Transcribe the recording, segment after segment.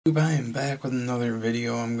I am back with another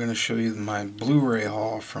video. I'm going to show you my Blu-ray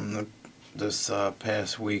haul from this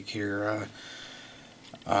past week here.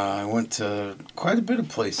 I went to quite a bit of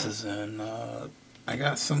places, and I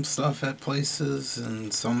got some stuff at places,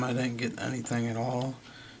 and some I didn't get anything at all.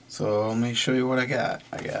 So let me show you what I got.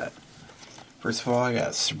 First of all, I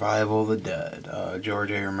got Survival of the Dead. George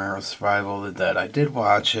A. Romero's Survival of the Dead. I did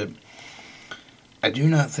watch it. I do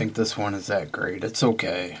not think this one is that great. It's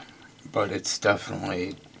okay, but it's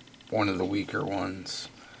definitely one of the weaker ones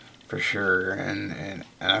for sure, and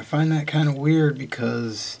I find that kind of weird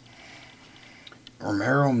because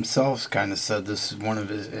Romero himself kind of said this is one of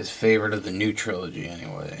his favorite of the new trilogy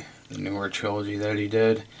anyway, the newer trilogy that he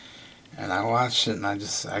did. And I watched it and I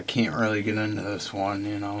can't really get into this one,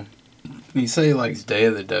 you know. He said he likes Day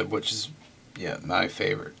of the Dead, which is my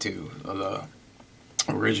favorite too of the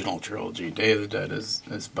original trilogy. Day of the Dead is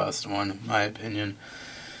his best one in my opinion,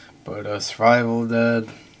 but Survival of the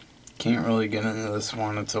Dead, can't really get into this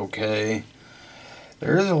one. It's okay.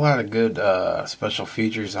 There is a lot of good special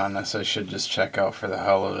features on this I should just check out for the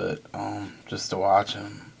hell of it, just to watch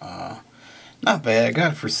them. Not bad. I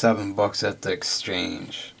got it for $7 at the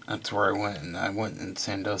Exchange. That's where I went, and I went in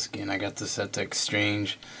Sandusky, and I got this at the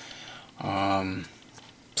Exchange. $7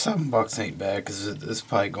 ain't bad, because it's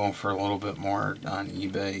probably going for a little bit more on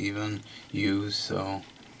eBay, even used, so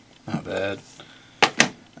not bad.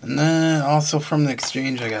 And then also from the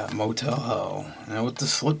Exchange I got Motel Hell. And with the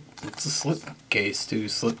slip case too,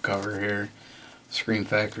 slip cover here. Scream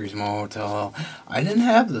Factory's Motel Hell. I didn't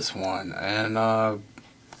have this one, and I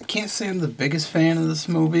can't say I'm the biggest fan of this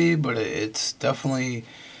movie, but it's definitely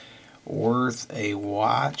worth a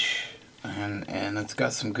watch. And it's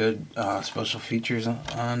got some good special features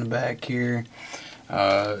on the back here.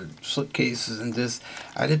 Slip cases and this.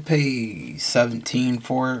 I did pay $17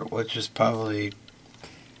 for it, which is probably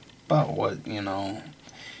about what, you know,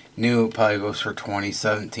 new it probably goes for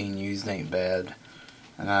 $20. Used ain't bad,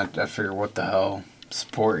 and I figure what the hell,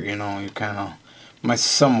 support, you know, you kind of my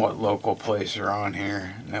somewhat local place around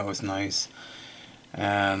here. That was nice.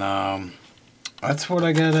 And that's what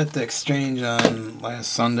I got at the Exchange on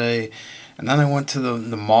last Sunday. And then I went to the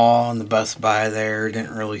mall and the Best Buy there.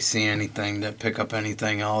 Didn't really see anything, didn't pick up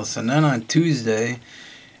anything else. And then on Tuesday,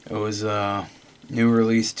 it was new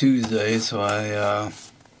release Tuesday, so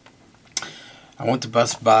I went to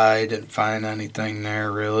Best Buy, didn't find anything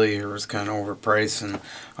there really. It was kind of overpriced, and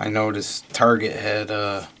I noticed Target had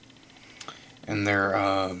in their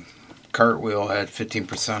cartwheel had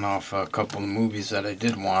 15% off a couple of movies that I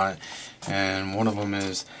did want, and one of them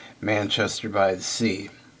is Manchester by the Sea.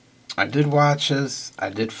 I did watch this. I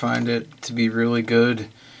did find it to be really good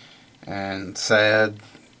and sad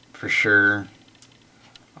for sure.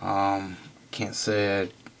 Can't say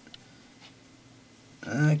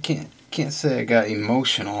I can't say I got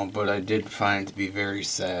emotional, but I did find it to be very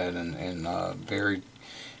sad and it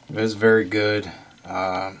was very good.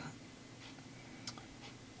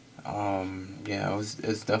 Yeah, it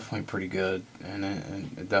was definitely pretty good, and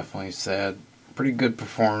it definitely sad. Pretty good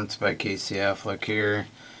performance by Casey Affleck here,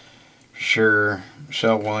 for sure.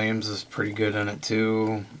 Michelle Williams is pretty good in it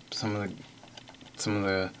too. Some of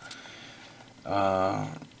the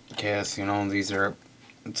cast, you know,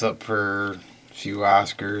 it's up for few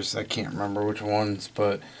Oscars. I can't remember which ones,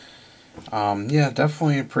 but yeah,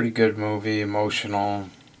 definitely a pretty good movie. Emotional,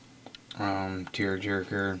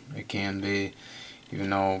 tearjerker. It can be,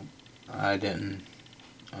 even though I don't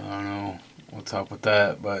know what's up with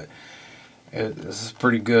that, but this is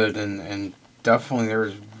pretty good, and definitely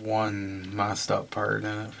there's one messed up part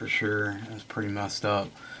in it for sure. It's pretty messed up,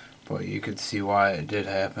 but you could see why it did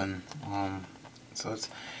happen. So it's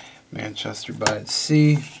Manchester by the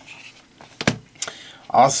Sea.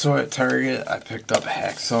 Also at Target, I picked up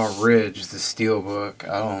Hacksaw Ridge, the steelbook.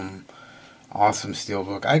 Awesome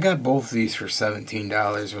steelbook. I got both of these for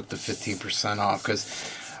 $17 with the 15% off, because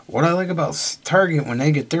what I like about Target, when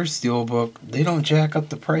they get their steelbook, they don't jack up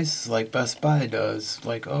the prices like Best Buy does.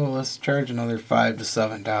 Like, oh, let's charge another $5 to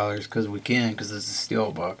 $7 because we can, because it's a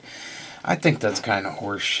steelbook. I think that's kind of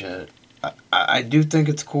horse shit. I do think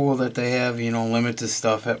it's cool that they have, you know, limited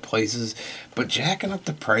stuff at places, but jacking up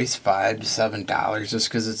the price $5 to $7 just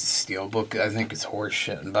because it's a steelbook, I think it's horse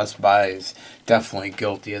shit, and Best Buy is definitely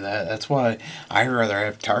guilty of that. That's why I'd rather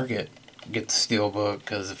have Target get the steelbook,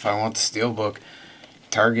 because if I want the steelbook,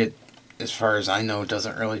 Target, as far as I know,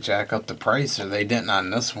 doesn't really jack up the price, or they didn't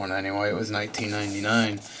on this one anyway. It was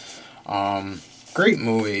 $19.99. Great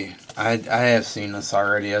movie. I have seen this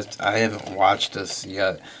already. I haven't watched this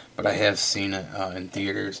yet, but I have seen it in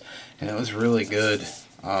theaters, and it was really good.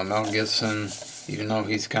 Mel Gibson, even though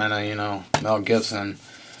he's kind of, you know, Mel Gibson,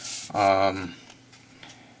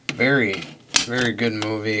 very, very good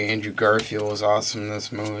movie. Andrew Garfield was awesome in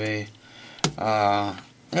this movie. I'm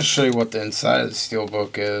going to show you what the inside of the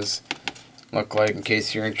steelbook is look like in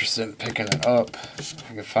case you're interested in picking it up.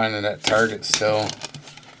 You can find it at Target still.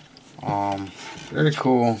 Very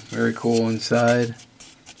cool inside.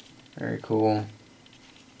 Very cool.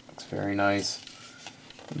 Looks very nice.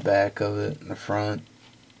 The back of it and the front.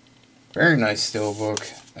 Very nice steelbook.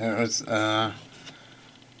 It was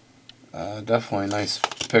definitely a nice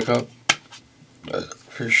pickup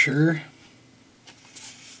for sure.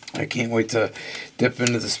 I can't wait to dip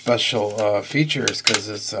into the special features because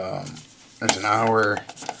it's there's an hour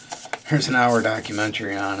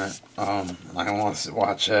documentary on it. I want to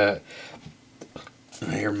watch that.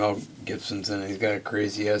 I hear Mel Gibson's in it. He's got a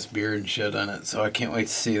crazy ass beard and shit in it, so I can't wait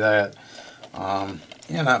to see that.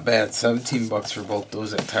 Yeah, not bad. $17 for both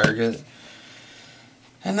those at Target.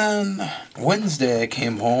 And then Wednesday I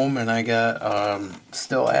came home and I got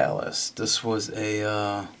Still Alice. This was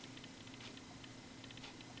a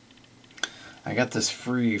I got this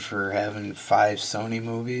free for having 5 Sony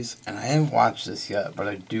movies, and I haven't watched this yet, but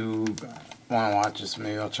I do want to watch this.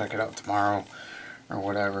 Maybe I'll check it out tomorrow or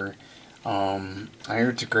whatever. I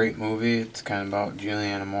heard it's a great movie. It's kind of about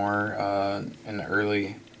Julianne Moore in the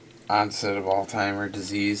early onset of Alzheimer's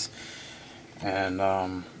disease, and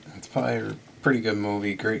it's probably a pretty good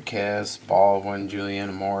movie. Great cast: Baldwin,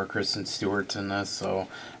 Julianne Moore, Kristen Stewart's in this, so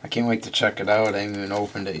I can't wait to check it out. I haven't even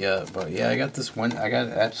opened it yet, but yeah, I got this one. I got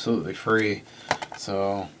it absolutely free,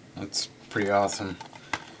 so that's pretty awesome.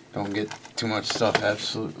 Don't get too much stuff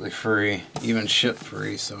absolutely free, even ship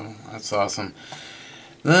free, so that's awesome.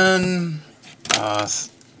 Then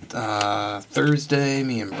Thursday,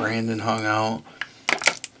 me and Brandon hung out.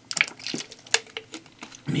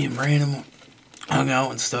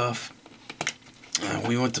 And stuff.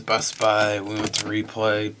 We went to Best Buy. We went to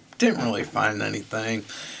Replay. Didn't really find anything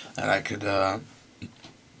that I could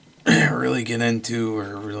really get into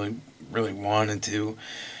or really wanted to.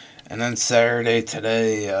 And then Saturday,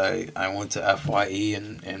 today, I went to FYE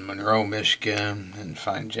in Monroe, Michigan, and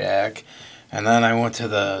find Jack. And then I went to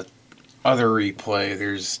the other Replay.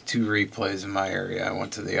 There's 2 Replays in my area. I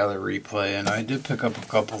went to the other Replay, and I did pick up a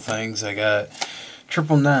couple things. I got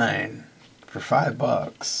 999 for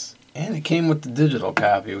 $5, and it came with the digital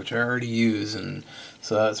copy, which I already use, and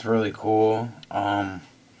so that's really cool.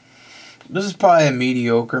 This is probably a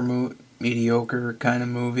mediocre kind of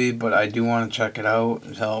movie, but I do want to check it out.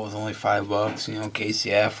 Hell, it was only $5. You know, Casey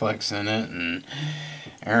Affleck's in it, and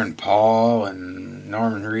Aaron Paul, and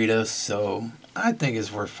Norman Reedus, so I think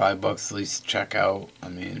it's worth $5 at least to check out. I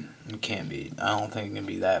mean, it can't be. I don't think it can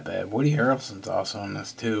be that bad. Woody Harrelson's also on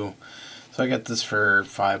this too. So I got this for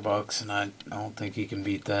 $5, and I don't think he can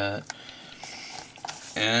beat that.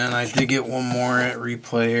 And I did get one more at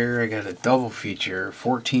Replayer. I got a double feature,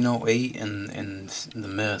 1408 and The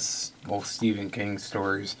Mist, both Stephen King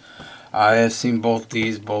stories. I have seen both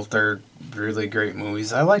these. Both are really great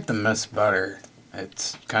movies. I like The Mist better.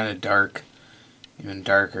 It's kind of dark, even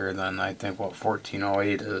darker than I think what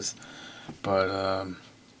 1408 is. But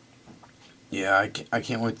yeah, I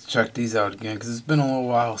can't wait to check these out again because it's been a little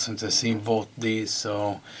while since I've seen both these.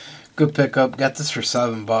 So good pickup. Got this for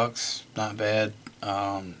 $7. Not bad.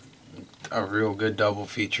 A real good double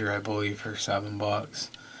feature, I believe, for $7.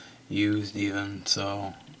 Used even.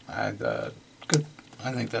 So good.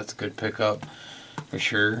 I think that's a good pickup for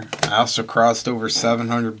sure. I also crossed over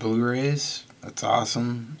 700 Blu-rays. That's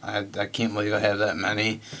awesome. I can't believe I have that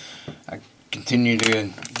many. I continue to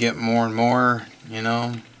get more and more, you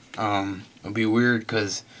know. It'll be weird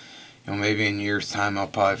because, you know, maybe in a year's time I'll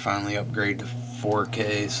probably finally upgrade to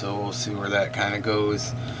 4K, so we'll see where that kind of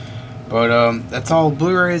goes. But that's all the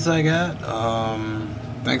Blu-rays I got.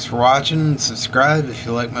 Thanks for watching. Subscribe if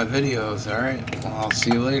you like my videos. Alright, well, I'll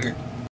see you later.